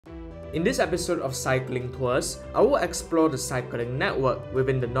In this episode of Cycling Tours, I will explore the cycling network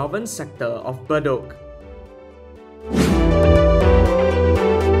within the northern sector of Bedok.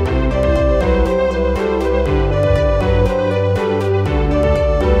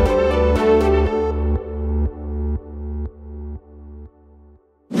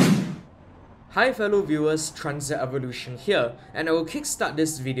 Hi fellow viewers, Transit Evolution here, and I will kickstart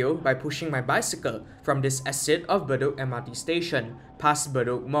this video by pushing my bicycle from this exit of Bedok MRT station past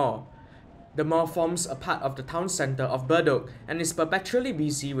Bedok Mall. The mall forms a part of the town centre of Bedok and is perpetually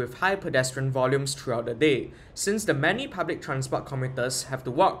busy with high pedestrian volumes throughout the day, since the many public transport commuters have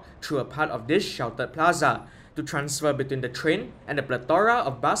to walk through a part of this sheltered plaza to transfer between the train and the plethora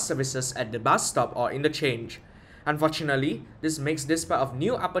of bus services at the bus stop or interchange. Unfortunately, this makes this part of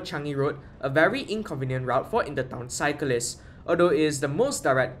New Upper Changi Road a very inconvenient route for intertown cyclists, although it is the most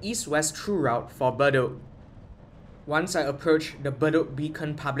direct east-west through route for Bedok. Once I approach the Bedok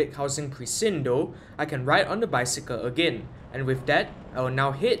Beacon Public Housing Precinct though, I can ride on the bicycle again, and with that, I will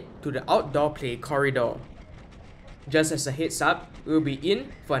now head to the outdoor play corridor. Just as a heads up, we will be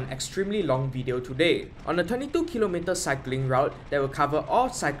in for an extremely long video today, on a 22km cycling route that will cover all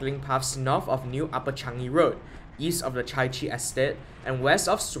cycling paths north of New Upper Changi Road, east of the Chai Chee Estate, and west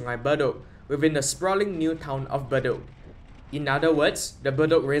of Sungai Bedok, within the sprawling new town of Bedok. In other words, the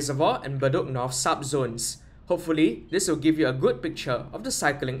Bedok Reservoir and Bedok North subzones. Hopefully, this will give you a good picture of the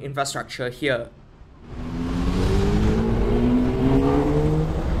cycling infrastructure here.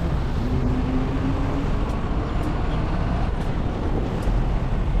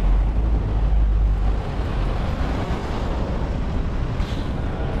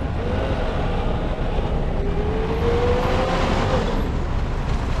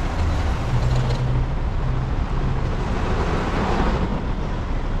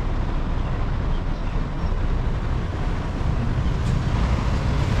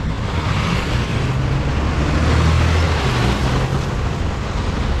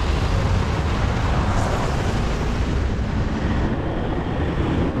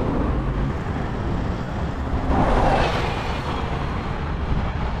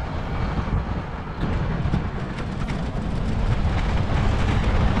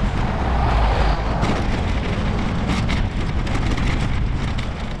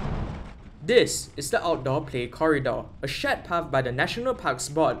 This is the outdoor play corridor, a shared path by the National Parks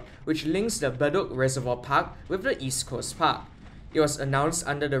Board which links the Bedok Reservoir Park with the East Coast Park. It was announced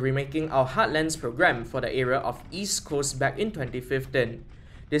under the Remaking Our Heartlands program for the area of East Coast back in 2015.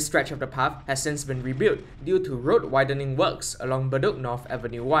 This stretch of the path has since been rebuilt due to road widening works along Bedok North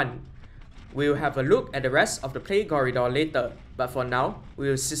Avenue 1. We will have a look at the rest of the play corridor later, but for now, we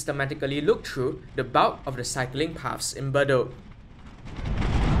will systematically look through the bulk of the cycling paths in Bedok.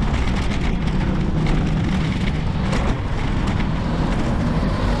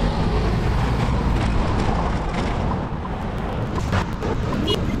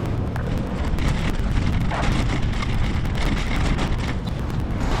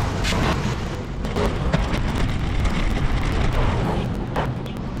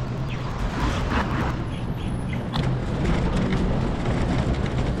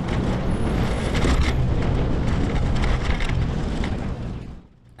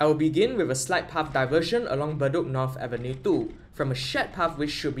 I will begin with a slight path diversion along Bedok North Avenue 2 from a shared path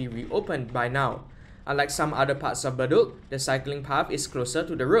which should be reopened by now. Unlike some other parts of Bedok, the cycling path is closer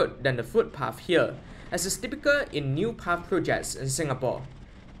to the road than the footpath here, as is typical in new path projects in Singapore.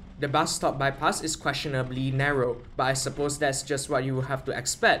 The bus stop bypass is questionably narrow, but I suppose that's just what you will have to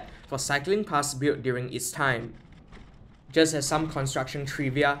expect for cycling paths built during its time. Just as some construction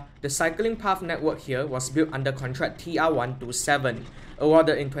trivia, the cycling path network here was built under contract TR127,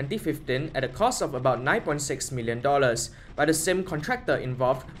 awarded in 2015 at a cost of about $9.6 million by the same contractor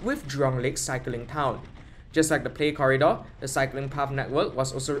involved with Jurong Lake Cycling Town. Just like the play corridor, the cycling path network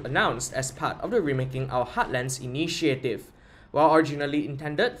was also announced as part of the Remaking Our Heartlands initiative. While originally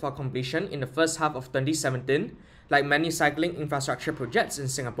intended for completion in the first half of 2017, like many cycling infrastructure projects in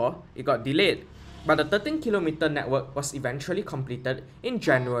Singapore, it got delayed. But the 13km network was eventually completed in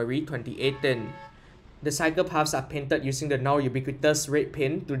January 2018. The cycle paths are painted using the now ubiquitous red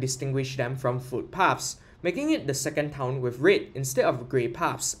paint to distinguish them from footpaths, making it the second town with red instead of grey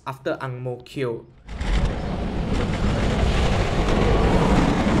paths after Ang Mo Kio.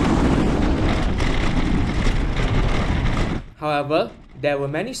 However, there were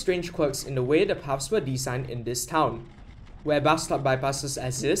many strange quirks in the way the paths were designed in this town. Where bus stop bypasses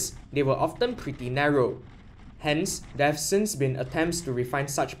exist, they were often pretty narrow. Hence, there have since been attempts to refine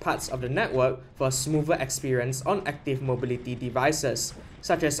such parts of the network for a smoother experience on active mobility devices,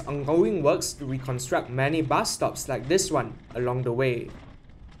 such as ongoing works to reconstruct many bus stops like this one along the way.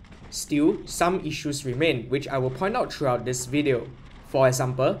 Still, some issues remain, which I will point out throughout this video. For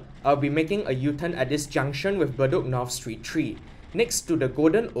example, I'll be making a U-turn at this junction with Bedok North Street 3, next to the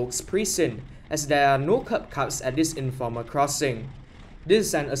Golden Oaks precinct, as there are no curb cuts at this informal crossing. This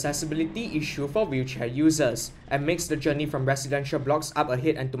is an accessibility issue for wheelchair users and makes the journey from residential blocks up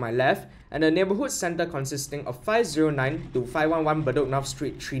ahead and to my left and the neighbourhood centre consisting of 509 to 511 Bedok North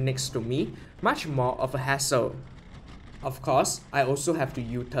Street 3 next to me much more of a hassle. Of course, I also have to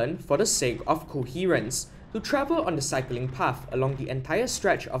U-turn for the sake of coherence to travel on the cycling path along the entire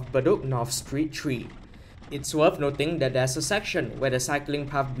stretch of Bedok North Street 3. It's worth noting that there's a section where the cycling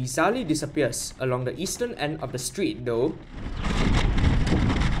path bizarrely disappears along the eastern end of the street though.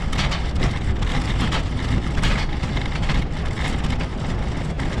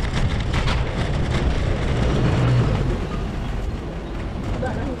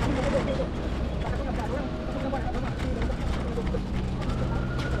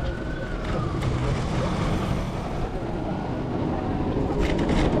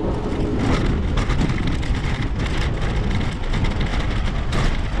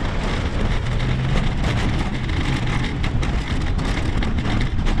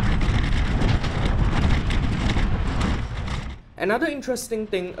 Another interesting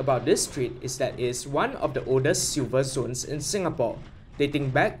thing about this street is that it is one of the oldest silver zones in Singapore,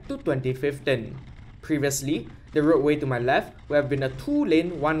 dating back to 2015. Previously, the roadway to my left would have been a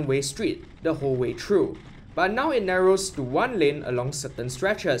 2-lane one-way street the whole way through, but now it narrows to 1 lane along certain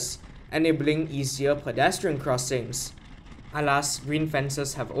stretches, enabling easier pedestrian crossings. Alas, green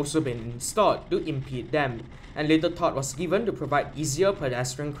fences have also been installed to impede them, and little thought was given to provide easier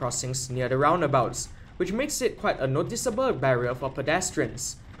pedestrian crossings near the roundabouts, which makes it quite a noticeable barrier for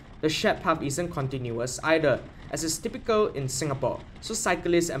pedestrians. The shared path isn't continuous either, as is typical in Singapore, so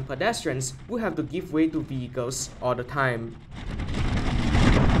cyclists and pedestrians will have to give way to vehicles all the time.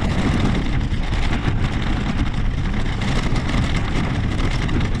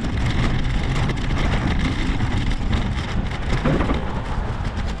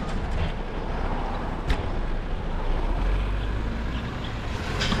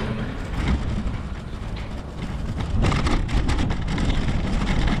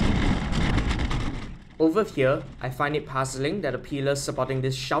 Over here, I find it puzzling that the pillars supporting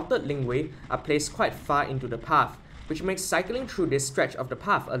this sheltered linkway are placed quite far into the path, which makes cycling through this stretch of the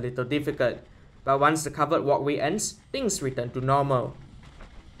path a little difficult. But once the covered walkway ends, things return to normal.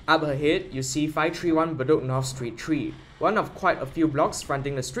 Up ahead, you see 531 Bedok North Street 3, one of quite a few blocks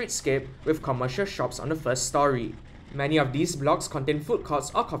fronting the streetscape with commercial shops on the first story. Many of these blocks contain food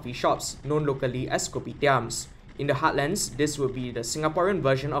courts or coffee shops, known locally as kopitiams. In the heartlands, this would be the Singaporean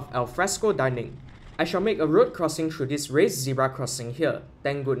version of al fresco dining. I shall make a road crossing through this raised zebra crossing here.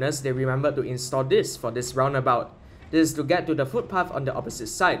 Thank goodness they remembered to install this for this roundabout. This is to get to the footpath on the opposite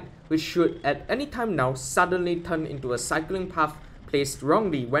side, which should at any time now suddenly turn into a cycling path placed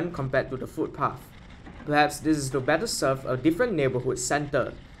wrongly when compared to the footpath. Perhaps this is to better serve a different neighbourhood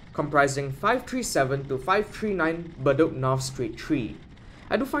centre, comprising 537 to 539 Bedok North Street 3.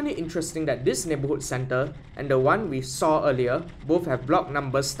 I do find it interesting that this neighbourhood centre and the one we saw earlier both have block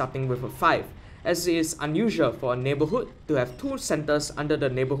numbers starting with a 5, as it is unusual for a neighbourhood to have two centres under the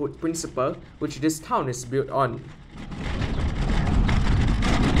neighbourhood principle which this town is built on.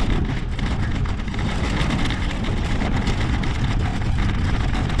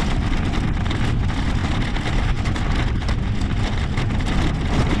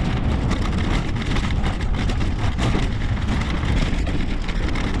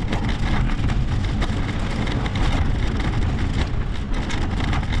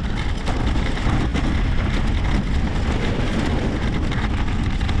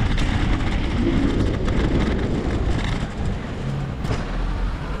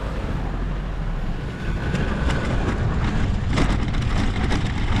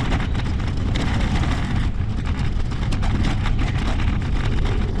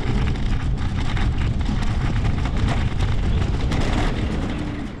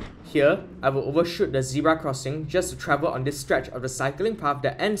 Here, I will overshoot the zebra crossing just to travel on this stretch of the cycling path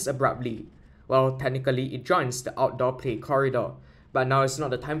that ends abruptly. Well, technically it joins the outdoor play corridor, but now is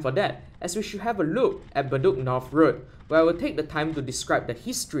not the time for that, as we should have a look at Bedok North Road, where I will take the time to describe the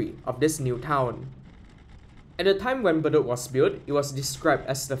history of this new town. At the time when Bedok was built, it was described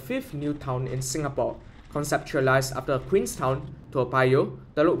as the 5th new town in Singapore, conceptualized after Queenstown, Toa Payoh,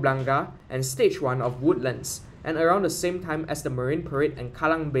 Teluk Blangah, and Stage 1 of Woodlands, and around the same time as the Marine Parade and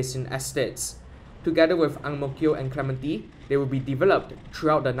Kallang Basin estates. Together with Ang Mo Kio and Clementi, they will be developed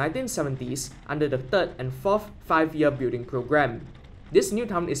throughout the 1970s under the 3rd and 4th 5-year building program. This new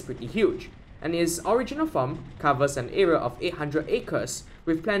town is pretty huge. and in its original form covers an area of 800 acres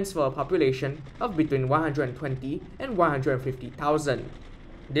with plans for a population of between 120 and 150,000.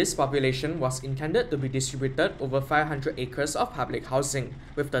 This population was intended to be distributed over 500 acres of public housing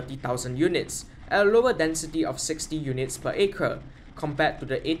with 30,000 units at a lower density of 60 units per acre compared to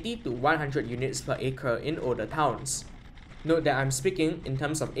the 80 to 100 units per acre in older towns. Note that I'm speaking in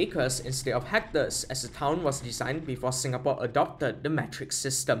terms of acres instead of hectares, as the town was designed before Singapore adopted the metric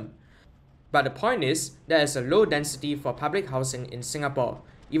system. But the point is, there is a low density for public housing in Singapore,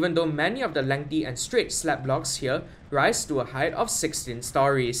 even though many of the lengthy and straight slab blocks here rise to a height of 16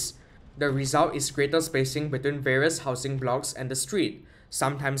 stories. The result is greater spacing between various housing blocks and the street,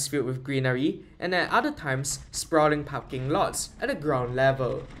 sometimes filled with greenery, and at other times sprawling parking lots at the ground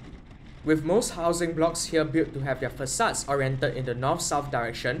level. With most housing blocks here built to have their facades oriented in the north-south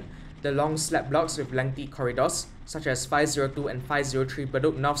direction, the long slab blocks with lengthy corridors, such as 502 and 503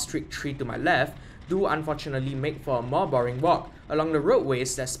 Bedok North Street 3 to my left, do unfortunately make for a more boring walk along the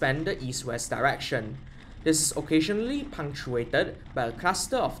roadways that span the east-west direction. This is occasionally punctuated by a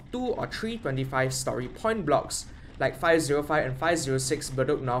cluster of 2 or 3 25-story point blocks, like 505 and 506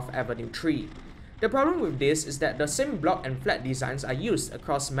 Bedok North Avenue 3. The problem with this is that the same block and flat designs are used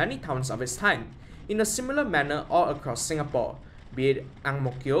across many towns of its time, in a similar manner all across Singapore, be it Ang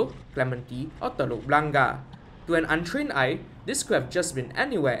Mo Kio, Clementi, or Teluk Blangah. To an untrained eye, this could have just been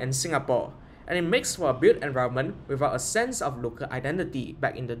anywhere in Singapore, and it makes for a built environment without a sense of local identity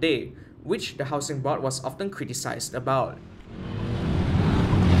back in the day, which the housing board was often criticized about.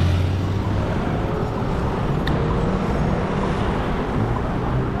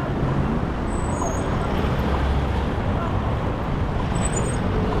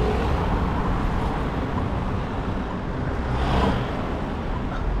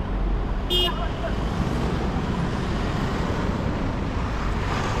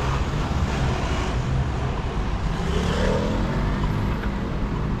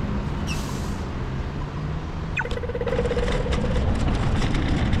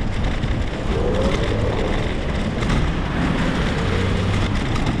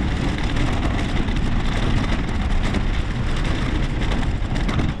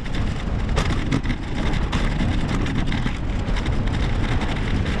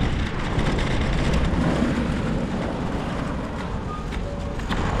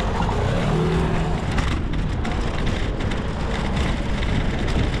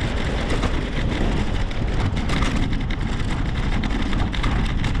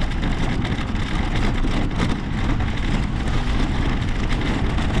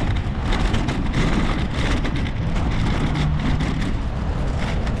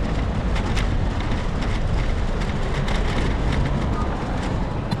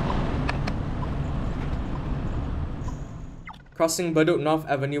 Crossing Bedok North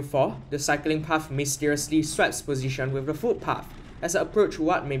Avenue 4, the cycling path mysteriously swaps position with the footpath as I approach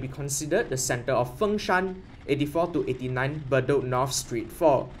what may be considered the center of Fengshan, 84 to 89 Bedok North Street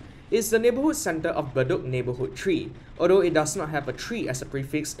 4. It is the neighborhood center of Bedok Neighbourhood 3, although it does not have a 3 as a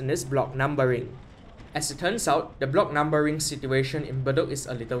prefix in its block numbering. As it turns out, the block numbering situation in Bedok is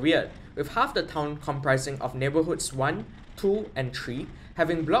a little weird, with half the town comprising of neighborhoods 1, 2, and 3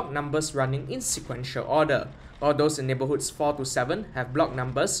 having block numbers running in sequential order, while those in neighborhoods 4 to 7 have block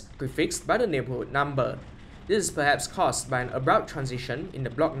numbers prefixed by the neighborhood number. This is perhaps caused by an abrupt transition in the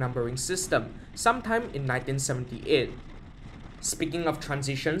block numbering system sometime in 1978. Speaking of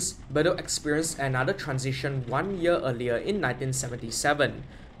transitions, Bedok experienced another transition 1 year earlier in 1977,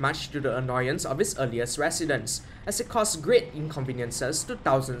 much to the annoyance of its earliest residents, as it caused great inconveniences to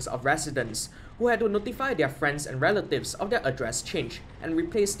thousands of residents who had to notify their friends and relatives of their address change and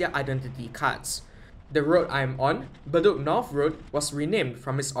replace their identity cards. The road I am on, Bedok North Road, was renamed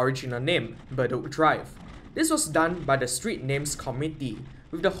from its original name, Bedok Drive. This was done by the Street Names Committee,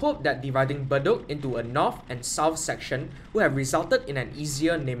 with the hope that dividing Bedok into a north and south section would have resulted in an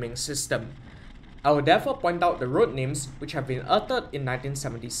easier naming system. I will therefore point out the road names which have been altered in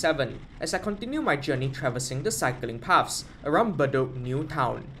 1977 as I continue my journey traversing the cycling paths around Bedok New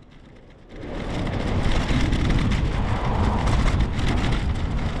Town.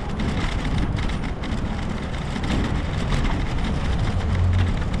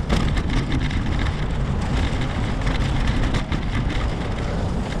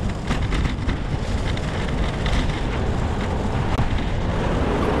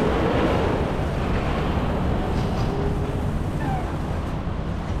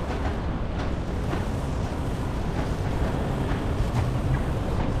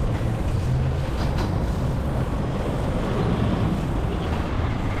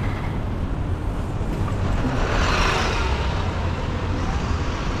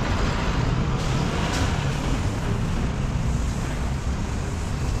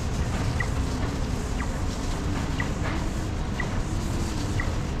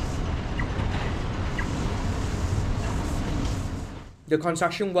 The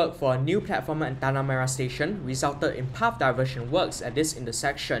construction work for a new platform at Tanah Merah station resulted in path diversion works at this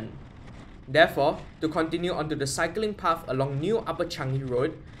intersection. Therefore, to continue onto the cycling path along New Upper Changi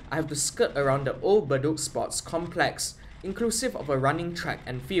Road, I have to skirt around the old Bedok Sports Complex, inclusive of a running track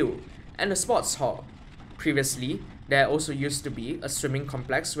and field, and a sports hall. Previously, there also used to be a swimming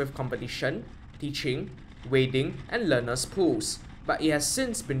complex with competition, teaching, wading, and learners' pools, but it has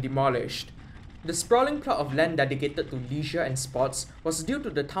since been demolished. The sprawling plot of land dedicated to leisure and sports was due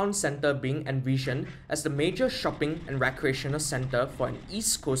to the town centre being envisioned as the major shopping and recreational centre for an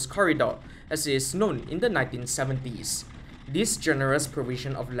East Coast corridor, as it is known in the 1970s. This generous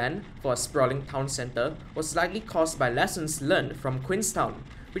provision of land for a sprawling town centre was likely caused by lessons learned from Queenstown,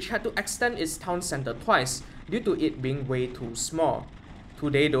 which had to extend its town centre twice due to it being way too small.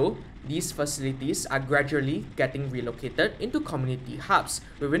 Today though, these facilities are gradually getting relocated into community hubs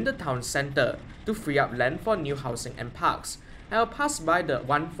within the town centre to free up land for new housing and parks. I will pass by the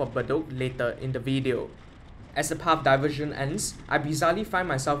one for Bedok later in the video. As the path diversion ends, I bizarrely find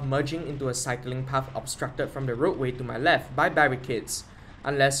myself merging into a cycling path obstructed from the roadway to my left by barricades.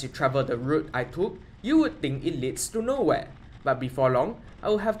 Unless you travel the route I took, you would think it leads to nowhere. But before long, I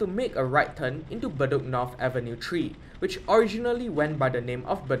will have to make a right turn into Bedok North Avenue 3, which originally went by the name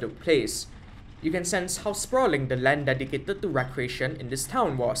of Bedok Place. You can sense how sprawling the land dedicated to recreation in this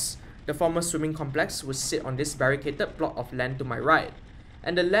town was. The former swimming complex would sit on this barricaded plot of land to my right.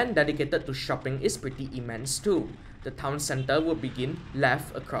 And the land dedicated to shopping is pretty immense too. The town centre would begin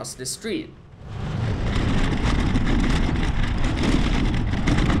left across the street.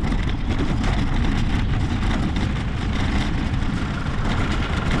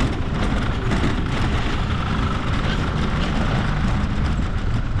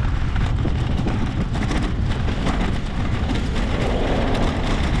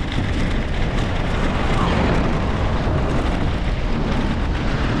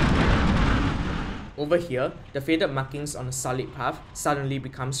 Over here, the faded markings on the solid path suddenly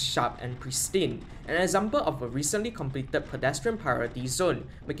becomes sharp and pristine, an example of a recently completed pedestrian priority zone,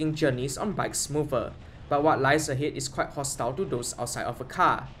 making journeys on bikes smoother. But what lies ahead is quite hostile to those outside of a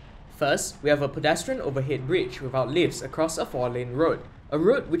car. First, we have a pedestrian overhead bridge without lifts across a 4-lane road, a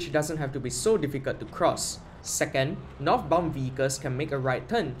road which doesn't have to be so difficult to cross. Second, northbound vehicles can make a right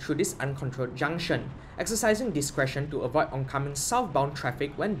turn through this uncontrolled junction, exercising discretion to avoid oncoming southbound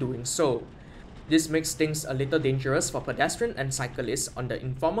traffic when doing so. This makes things a little dangerous for pedestrians and cyclists on the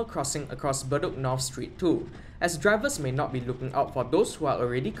informal crossing across Bedok North Street too, as drivers may not be looking out for those who are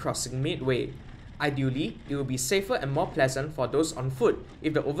already crossing midway. Ideally, it will be safer and more pleasant for those on foot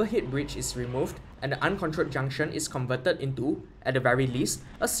if the overhead bridge is removed and the uncontrolled junction is converted into, at the very least,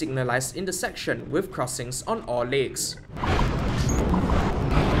 a signalised intersection with crossings on all legs.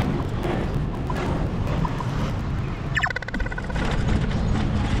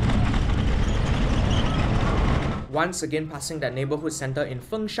 Once again passing that neighbourhood centre in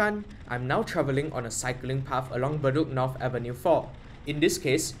Fengshan, I'm now travelling on a cycling path along Bedok North Avenue 4. In this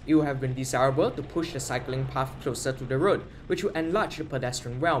case, it would have been desirable to push the cycling path closer to the road, which would enlarge the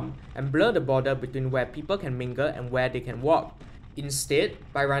pedestrian realm and blur the border between where people can mingle and where they can walk. Instead,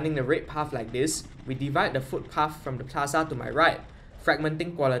 by running the red path like this, we divide the footpath from the plaza to my right,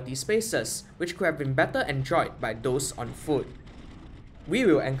 fragmenting quality spaces, which could have been better enjoyed by those on foot. We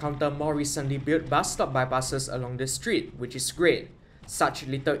will encounter more recently built bus stop bypasses along the street, which is great. Such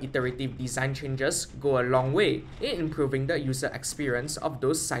little iterative design changes go a long way in improving the user experience of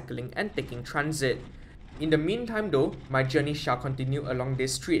those cycling and taking transit. In the meantime though, my journey shall continue along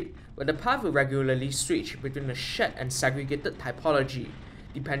this street, where the path will regularly switch between a shared and segregated typology,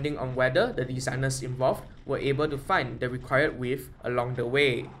 depending on whether the designers involved were able to find the required width along the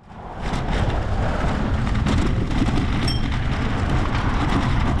way.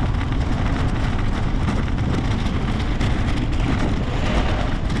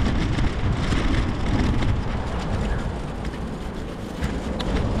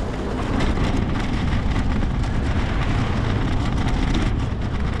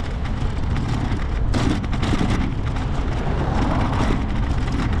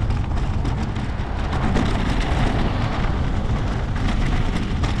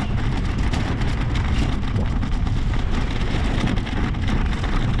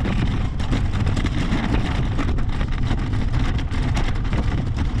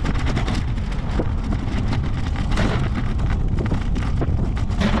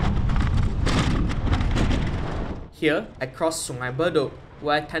 Here, I cross Sungai Bedok,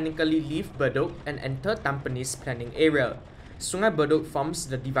 where I technically leave Bedok and enter Tampines planning area. Sungai Bedok forms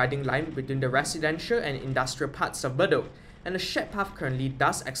the dividing line between the residential and industrial parts of Bedok, and the shared path currently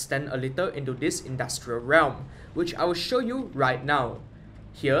does extend a little into this industrial realm, which I will show you right now.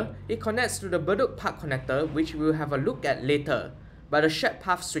 Here, it connects to the Bedok Park connector, which we will have a look at later, but the shared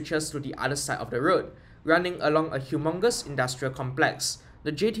path switches to the other side of the road, running along a humongous industrial complex,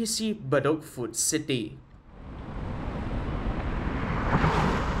 the JTC Bedok Food City.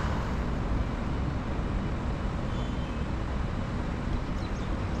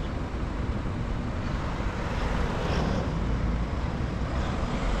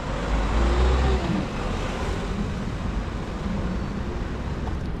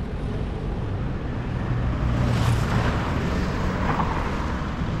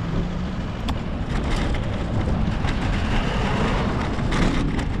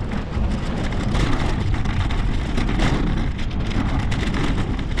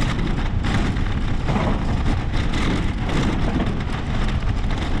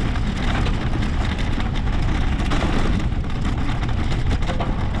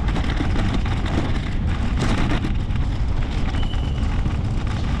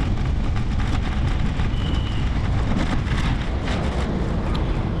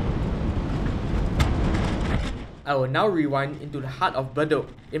 I will now rewind into the heart of Bedok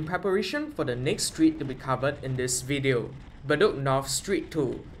in preparation for the next street to be covered in this video, Bedok North Street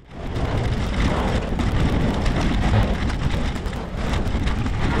 2.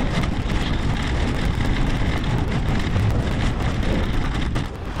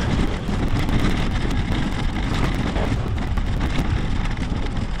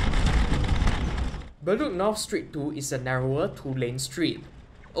 Bedok North Street 2 is a narrower 2-lane street.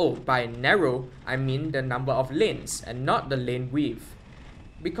 Oh, by narrow, I mean the number of lanes and not the lane width.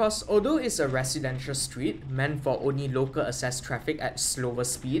 Because although it's a residential street meant for only local access traffic at slower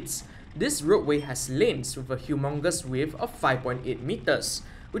speeds, this roadway has lanes with a humongous width of 5.8 meters,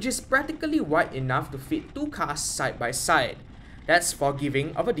 which is practically wide enough to fit 2 cars side by side. That's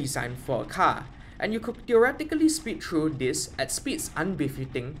forgiving of a design for a car, and you could theoretically speed through this at speeds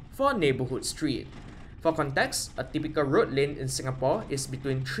unbefitting for a neighborhood street. For context, a typical road lane in Singapore is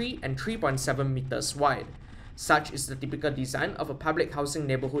between 3 and 3.7 meters wide. Such is the typical design of a public housing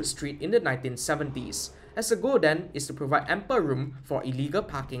neighborhood street in the 1970s, as the goal then is to provide ample room for illegal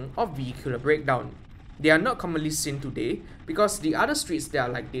parking or vehicular breakdown. They are not commonly seen today because the other streets that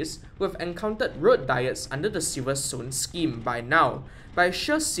are like this would have encountered road diets under the Silver Zone scheme by now, but it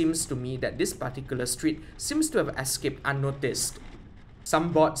sure seems to me that this particular street seems to have escaped unnoticed.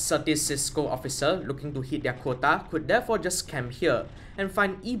 Some bored Certis Cisco officer looking to hit their quota could therefore just camp here and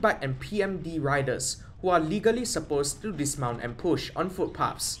find e-bike and PMD riders who are legally supposed to dismount and push on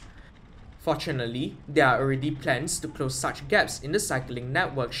footpaths. Fortunately, there are already plans to close such gaps in the cycling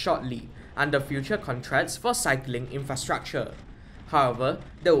network shortly under future contracts for cycling infrastructure. However,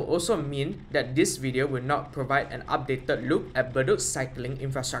 that will also mean that this video will not provide an updated look at Bedok's cycling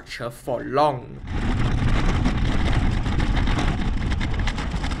infrastructure for long.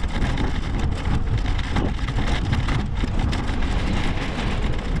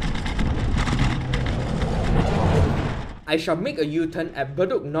 I shall make a U-turn at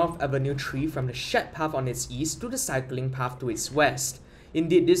Bedok North Avenue 3 from the shared path on its east to the cycling path to its west.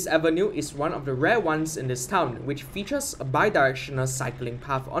 Indeed, this avenue is one of the rare ones in this town which features a bidirectional cycling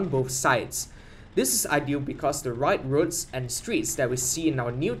path on both sides. This is ideal because the right roads and streets that we see in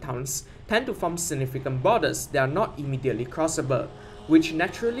our new towns tend to form significant borders that are not immediately crossable, which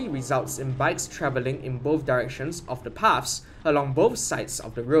naturally results in bikes travelling in both directions of the paths along both sides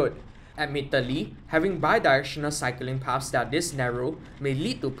of the road. Admittedly, having bidirectional cycling paths that are this narrow may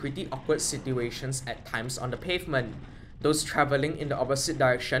lead to pretty awkward situations at times on the pavement. Those travelling in the opposite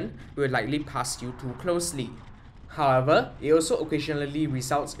direction will likely pass you too closely. However, it also occasionally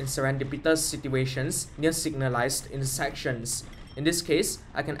results in serendipitous situations near signalised intersections. In this case,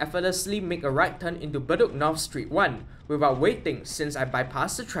 I can effortlessly make a right turn into Bedok North Street 1 without waiting since I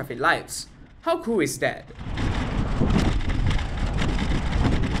bypass the traffic lights. How cool is that?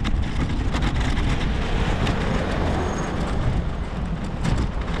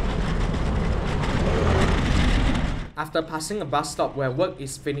 After passing a bus stop where work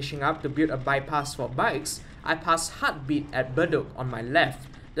is finishing up to build a bypass for bikes, I pass Heartbeat at Bedok on my left,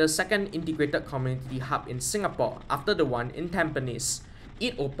 the second integrated community hub in Singapore after the one in Tampines.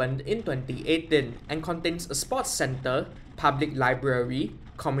 It opened in 2018 and contains a sports centre, public library,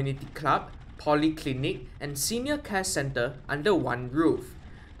 community club, polyclinic, and senior care centre under one roof.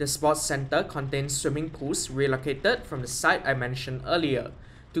 The sports centre contains swimming pools relocated from the site I mentioned earlier,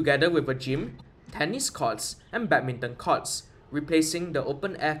 together with a gym, tennis courts, and badminton courts, replacing the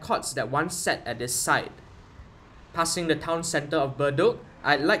open-air courts that once sat at this site. Passing the town centre of Bedok,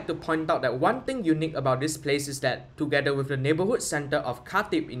 I'd like to point out that one thing unique about this place is that, together with the neighborhood center of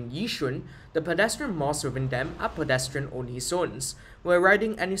Khatib in Yishun, the pedestrian malls within them are pedestrian-only zones, where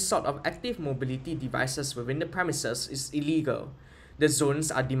riding any sort of active mobility devices within the premises is illegal. The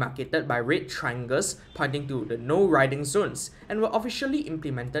zones are demarcated by red triangles pointing to the no riding zones and were officially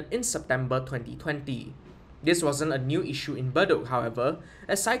implemented in September 2020. This wasn't a new issue in Bedok, however,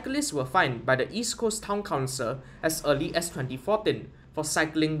 as cyclists were fined by the East Coast Town Council as early as 2014 for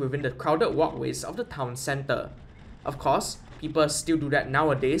cycling within the crowded walkways of the town centre. Of course, people still do that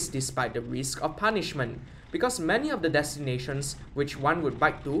nowadays despite the risk of punishment, because many of the destinations which one would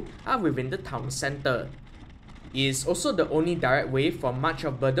bike to are within the town centre. It is also the only direct way for much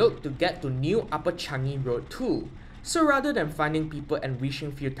of Bedok to get to New Upper Changi Road too. So rather than finding people and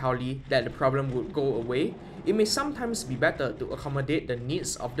wishing futilely that the problem would go away, it may sometimes be better to accommodate the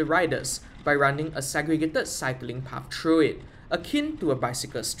needs of the riders by running a segregated cycling path through it, akin to a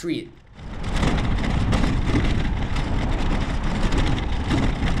bicycle street.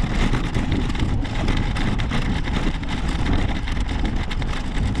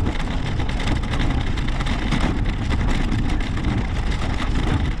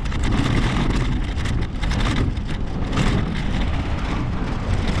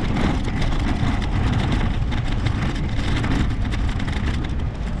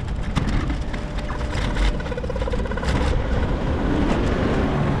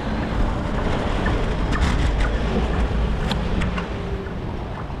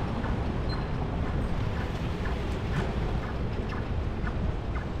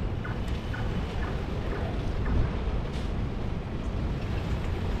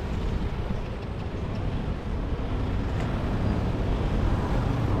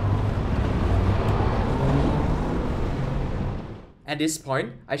 At this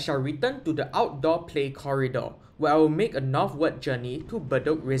point, I shall return to the outdoor play corridor, where I will make a northward journey to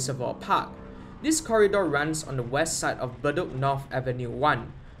Bedok Reservoir Park. This corridor runs on the west side of Bedok North Avenue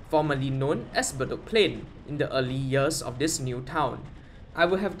 1, formerly known as Bedok Plain, in the early years of this new town. I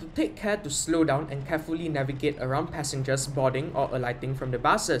will have to take care to slow down and carefully navigate around passengers boarding or alighting from the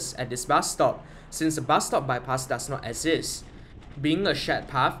buses at this bus stop, since the bus stop bypass does not exist. Being a shared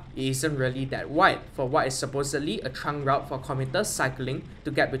path, it isn't really that wide for what is supposedly a trunk route for commuters cycling to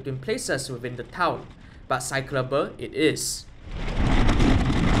get between places within the town, but cyclable it is.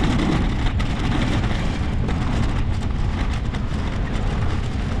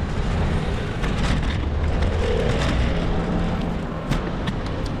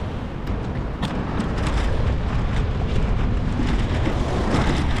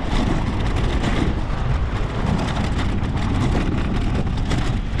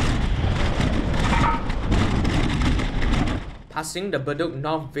 Passing the Bedok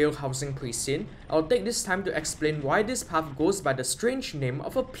North Vale Housing Precinct, I'll take this time to explain why this path goes by the strange name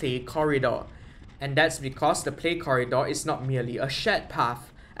of a play corridor. And that's because the play corridor is not merely a shared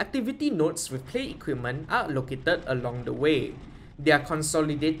path. Activity nodes with play equipment are located along the way. They are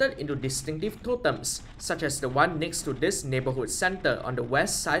consolidated into distinctive totems, such as the one next to this neighborhood center on the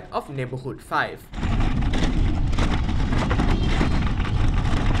west side of Neighbourhood 5.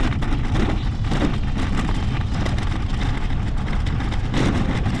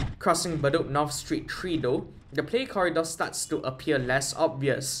 Crossing Bedok North Street 3 though, the play corridor starts to appear less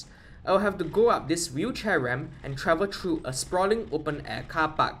obvious. I'll have to go up this wheelchair ramp and travel through a sprawling open-air car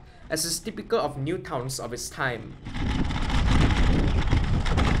park, as is typical of new towns of its time.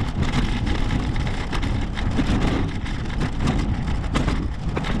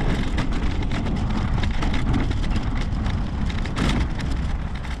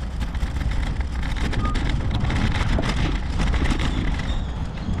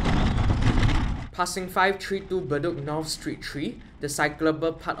 Passing 532 Bedok North Street 3, the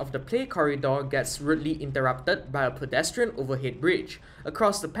cyclable part of the play corridor gets rudely interrupted by a pedestrian overhead bridge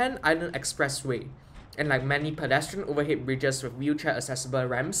across the Pan Island Expressway. And like many pedestrian overhead bridges with wheelchair accessible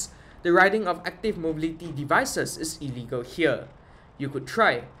ramps, the riding of active mobility devices is illegal here. You could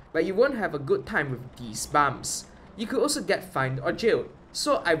try, but you won't have a good time with these bumps. You could also get fined or jailed,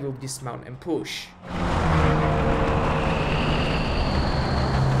 so I will dismount and push.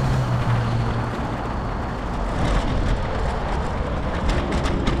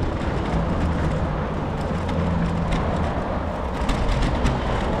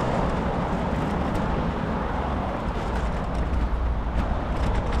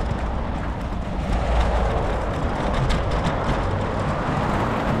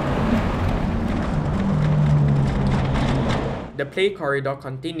 The play corridor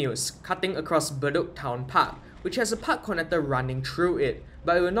continues, cutting across Bedok Town Park, which has a park connector running through it,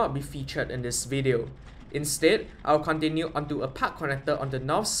 but it will not be featured in this video. Instead, I'll continue onto a park connector on the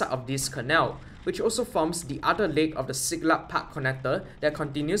north side of this canal, which also forms the other leg of the Siglap park connector that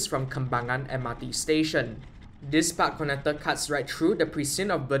continues from Kembangan MRT station. This park connector cuts right through the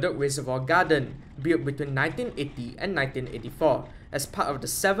precinct of Bedok Reservoir Garden, built between 1980 and 1984, as part of the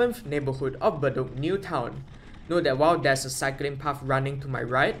 7th neighbourhood of Bedok New Town. Note that while there's a cycling path running to my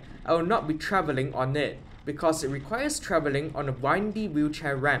right, I will not be travelling on it, because it requires travelling on a windy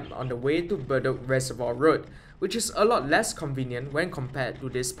wheelchair ramp on the way to Bedok Reservoir Road, which is a lot less convenient when compared to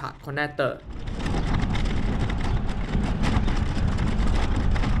this park connector.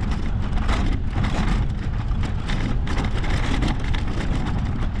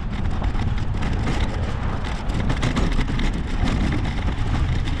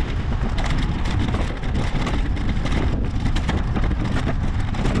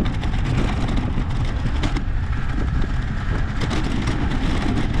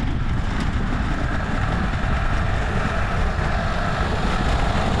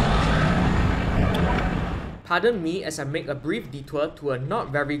 Pardon me as I make a brief detour to a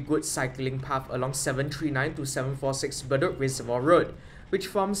not very good cycling path along 739 to 746 Bedok Reservoir Road, which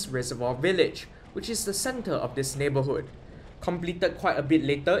forms Reservoir Village, which is the center of this neighborhood. Completed quite a bit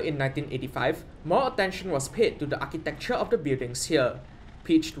later in 1985, more attention was paid to the architecture of the buildings here.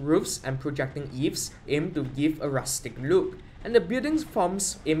 Pitched roofs and projecting eaves aim to give a rustic look, and the building's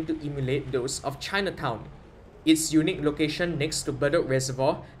forms aim to emulate those of Chinatown. Its unique location next to Bedok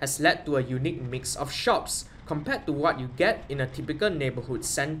Reservoir has led to a unique mix of shops, compared to what you get in a typical neighborhood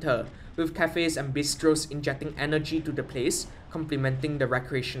center, with cafes and bistros injecting energy to the place, complementing the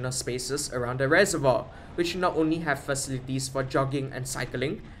recreational spaces around the reservoir, which not only have facilities for jogging and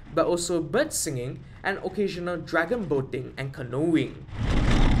cycling, but also bird singing and occasional dragon boating and canoeing.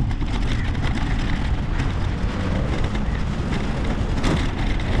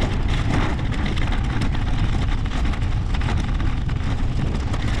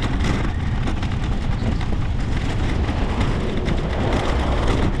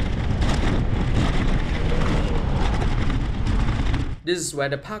 This is where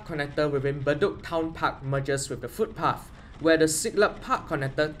the park connector within Bedok Town Park merges with the footpath, where the Siglap park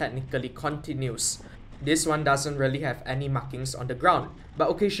connector technically continues. This one doesn't really have any markings on the ground, but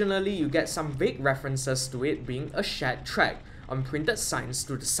occasionally you get some vague references to it being a shared track on printed signs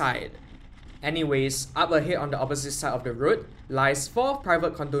to the side. Anyways, up ahead on the opposite side of the road lies 4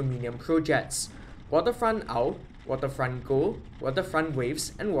 private condominium projects: Waterfront Owl, Waterfront Gold, Waterfront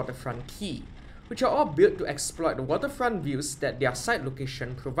Waves, and Waterfront Key, which are all built to exploit the waterfront views that their site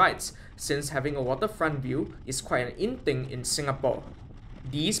location provides, since having a waterfront view is quite an in thing in Singapore.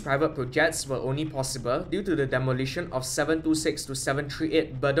 These private projects were only possible due to the demolition of 726 to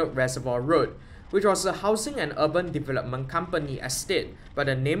 738 Bedok Reservoir Road, which was a housing and urban development company estate by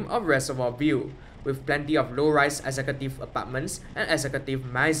the name of Reservoir View, with plenty of low-rise executive apartments and executive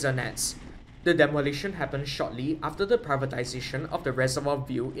maisonettes. The demolition happened shortly after the privatization of the Reservoir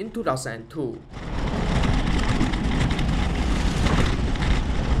View in 2002.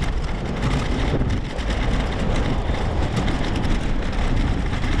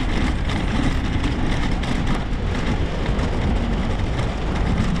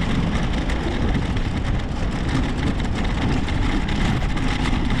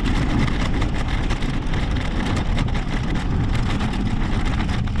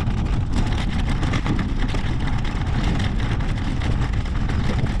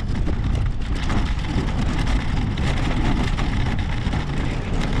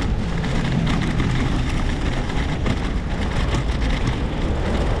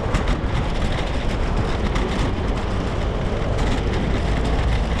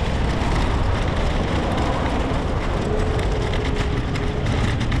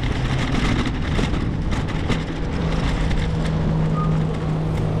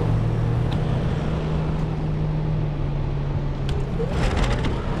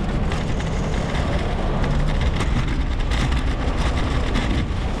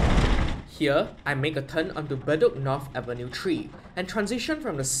 Here, I make a turn onto Bedok North Avenue 3 and transition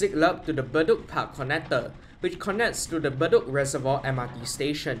from the Siglap to the Bedok Park connector, which connects to the Bedok Reservoir MRT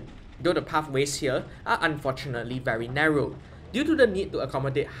station, though the pathways here are unfortunately very narrow, due to the need to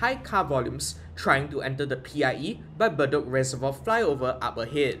accommodate high car volumes trying to enter the PIE by Bedok Reservoir flyover up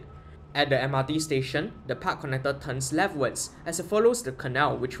ahead. At the MRT station, the park connector turns leftwards as it follows the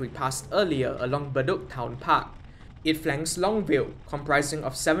canal which we passed earlier along Bedok Town Park. It flanks Longvale, comprising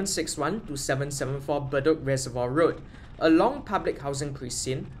of 761 to 774 Bedok Reservoir Road, a long public housing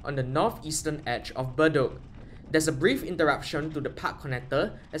precinct on the northeastern edge of Bedok. There's a brief interruption to the park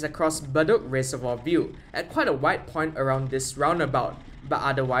connector as I cross Bedok Reservoir View at quite a wide point around this roundabout, but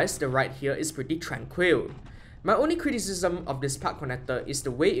otherwise the ride here is pretty tranquil. My only criticism of this park connector is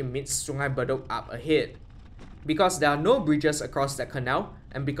the way it meets Sungai Bedok up ahead. Because there are no bridges across that canal,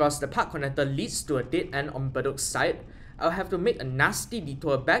 and because the park connector leads to a dead end on Bedok's side, I'll have to make a nasty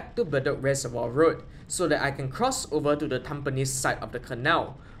detour back to Bedok Reservoir Road so that I can cross over to the Tampines side of the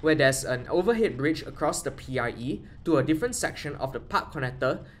canal, where there's an overhead bridge across the PIE to a different section of the park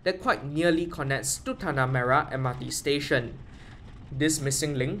connector that quite nearly connects to Tanah Merah MRT station. This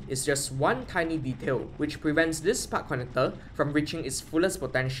missing link is just one tiny detail which prevents this park connector from reaching its fullest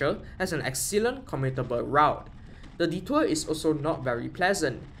potential as an excellent commutable route. The detour is also not very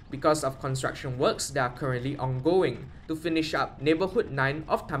pleasant because of construction works that are currently ongoing to finish up Neighbourhood 9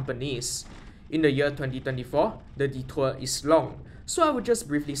 of Tampines. In the year 2024, the detour is long, so I will just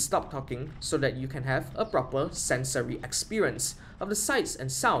briefly stop talking so that you can have a proper sensory experience of the sights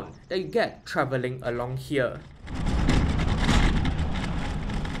and sound that you get travelling along here.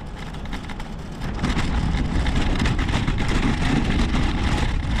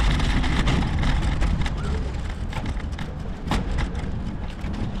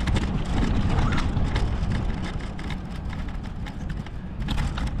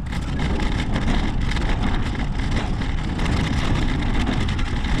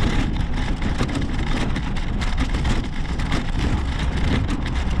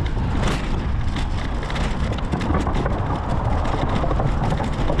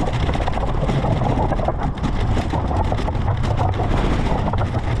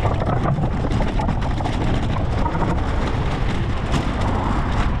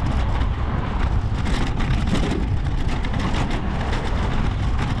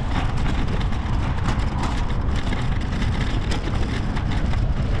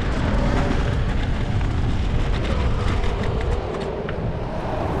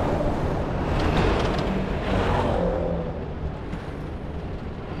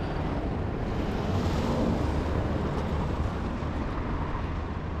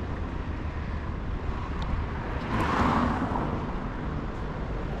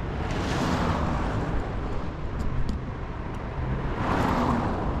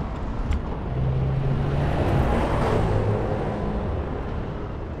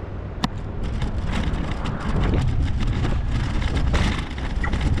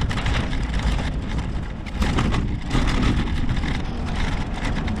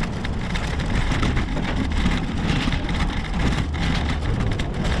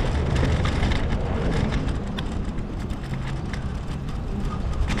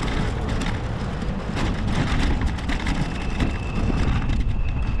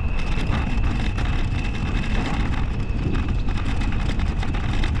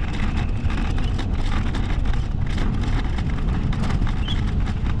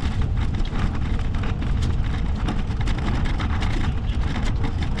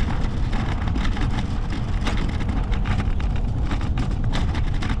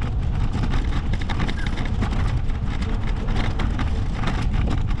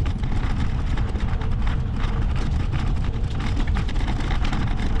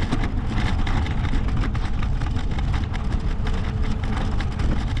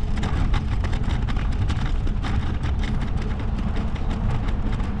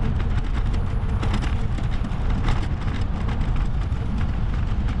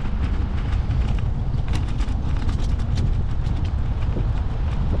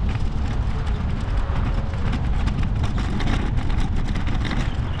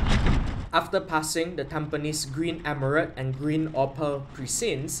 After passing the Tampines Green Emerald and Green Opal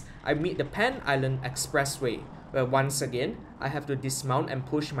precincts, I meet the Pan Island Expressway, where once again, I have to dismount and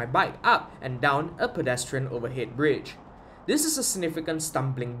push my bike up and down a pedestrian overhead bridge. This is a significant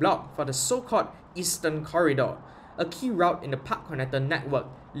stumbling block for the so-called Eastern Corridor, a key route in the park connector network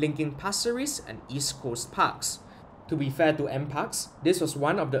linking Pasir Ris and East Coast parks. To be fair to M-Parks, this was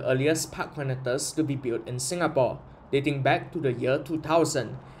one of the earliest park connectors to be built in Singapore, dating back to the year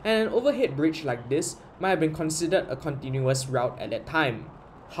 2000, and an overhead bridge like this might have been considered a continuous route at that time.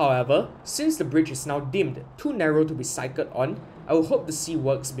 However, since the bridge is now deemed too narrow to be cycled on, I will hope to see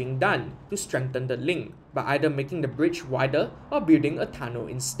works being done to strengthen the link by either making the bridge wider or building a tunnel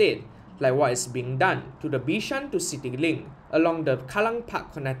instead, like what is being done to the Bishan to City link along the Kallang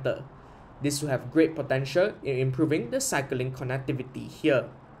Park connector. This will have great potential in improving the cycling connectivity here.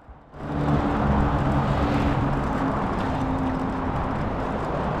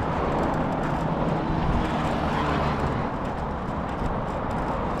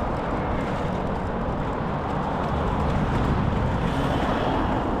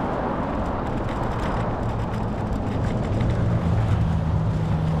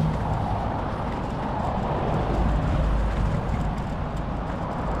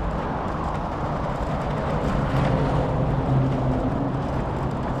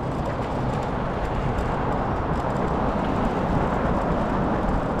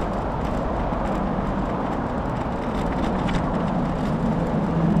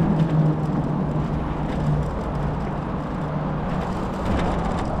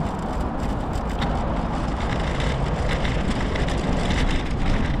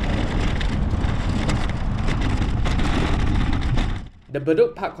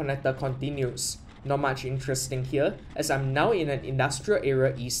 Bedok Park connector continues. Not much interesting here, as I'm now in an industrial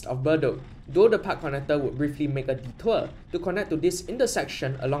area east of Bedok, though the park connector would briefly make a detour to connect to this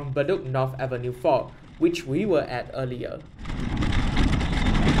intersection along Bedok North Avenue 4, which we were at earlier.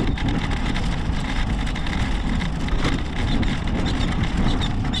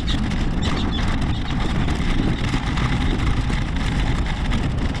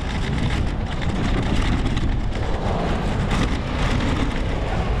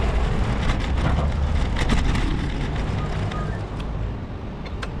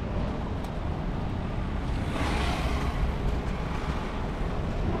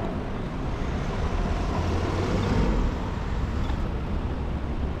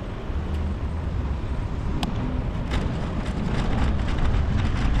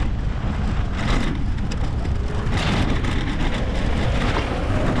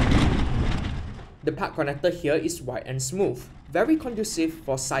 The park connector here is wide and smooth, very conducive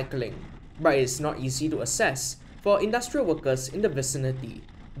for cycling, but it's not easy to access for industrial workers in the vicinity,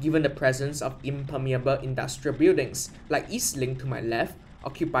 given the presence of impermeable industrial buildings like East Link to my left,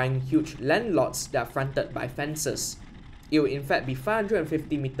 occupying huge land lots that are fronted by fences. It will in fact be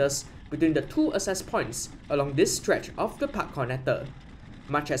 550 meters between the two access points along this stretch of the park connector.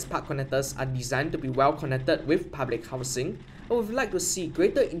 Much as park connectors are designed to be well connected with public housing, I would like to see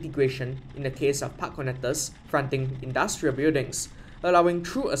greater integration in the case of park connectors fronting industrial buildings, allowing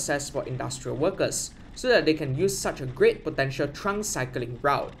true access for industrial workers, so that they can use such a great potential trunk cycling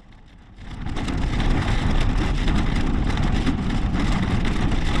route.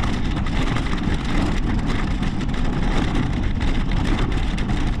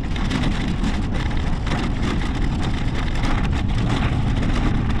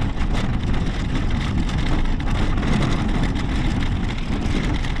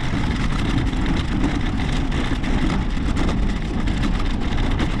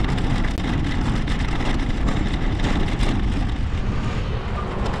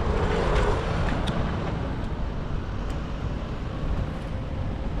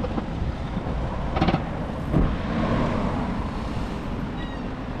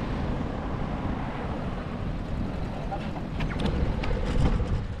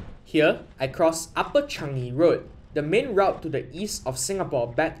 Here, I cross Upper Changi Road, the main route to the east of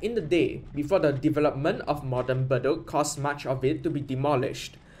Singapore back in the day before the development of modern Bedok caused much of it to be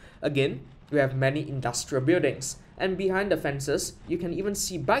demolished. Again, we have many industrial buildings, and behind the fences, you can even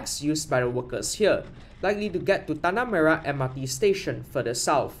see bikes used by the workers here, likely to get to Tanah Merah MRT station further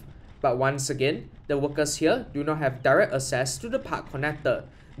south. But once again, the workers here do not have direct access to the park connector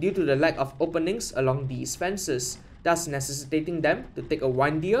due to the lack of openings along these fences, thus necessitating them to take a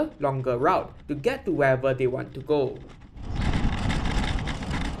windier, longer route to get to wherever they want to go.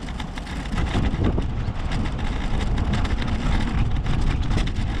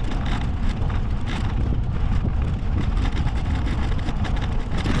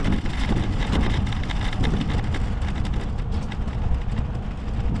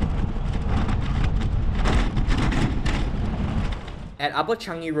 At Upper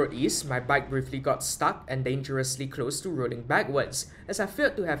Changi Road East, my bike briefly got stuck and dangerously close to rolling backwards as I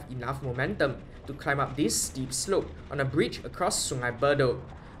failed to have enough momentum to climb up this steep slope on a bridge across Sungai Bedok.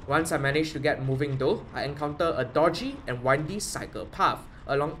 Once I managed to get moving though, I encountered a dodgy and windy cycle path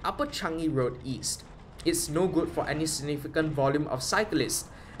along Upper Changi Road East. It's no good for any significant volume of cyclists,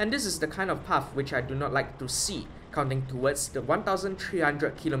 and this is the kind of path which I do not like to see, counting towards the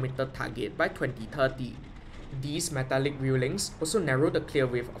 1,300 km target by 2030. These metallic railings also narrow the clear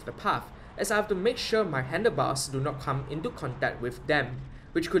width of the path, as I have to make sure my handlebars do not come into contact with them,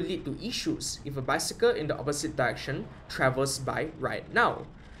 which could lead to issues if a bicycle in the opposite direction travels by right now.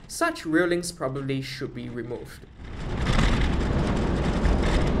 Such railings probably should be removed.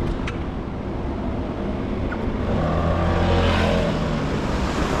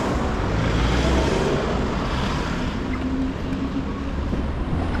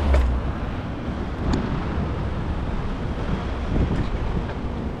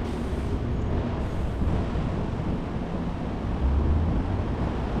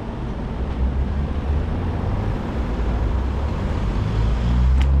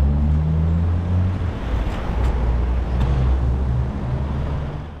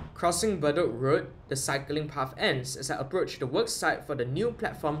 Crossing Bedok Road, the cycling path ends as I approach the work site for the new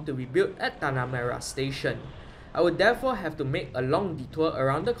platform to be built at Tanah Merah station. I would therefore have to make a long detour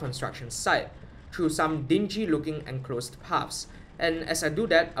around the construction site, through some dingy looking enclosed paths, and as I do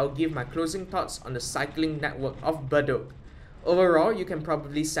that, I'll give my closing thoughts on the cycling network of Bedok. Overall, you can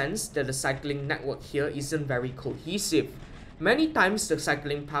probably sense that the cycling network here isn't very cohesive. Many times the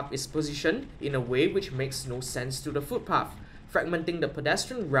cycling path is positioned in a way which makes no sense to the footpath. fragmenting the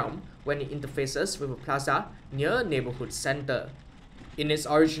pedestrian realm when it interfaces with a plaza near a neighborhood center. In its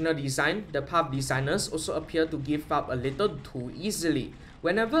original design, the path designers also appear to give up a little too easily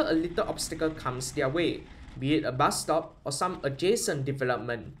whenever a little obstacle comes their way, be it a bus stop or some adjacent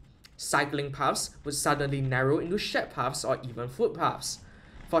development. Cycling paths would suddenly narrow into shared paths or even footpaths.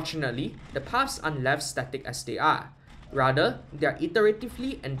 Fortunately, the paths aren't left static as they are. Rather, they are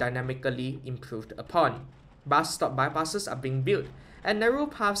iteratively and dynamically improved upon. Bus stop bypasses are being built, and narrow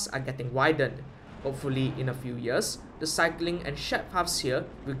paths are getting widened. Hopefully, in a few years, the cycling and shared paths here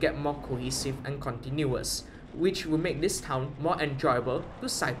will get more cohesive and continuous, which will make this town more enjoyable to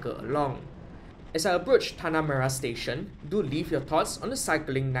cycle along. As I approach Tanah Merah station, do leave your thoughts on the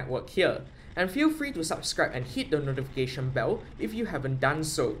cycling network here, and feel free to subscribe and hit the notification bell if you haven't done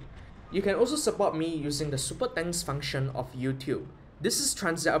so. You can also support me using the Super Thanks function of YouTube. This is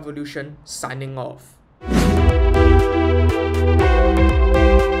Transit Evolution signing off.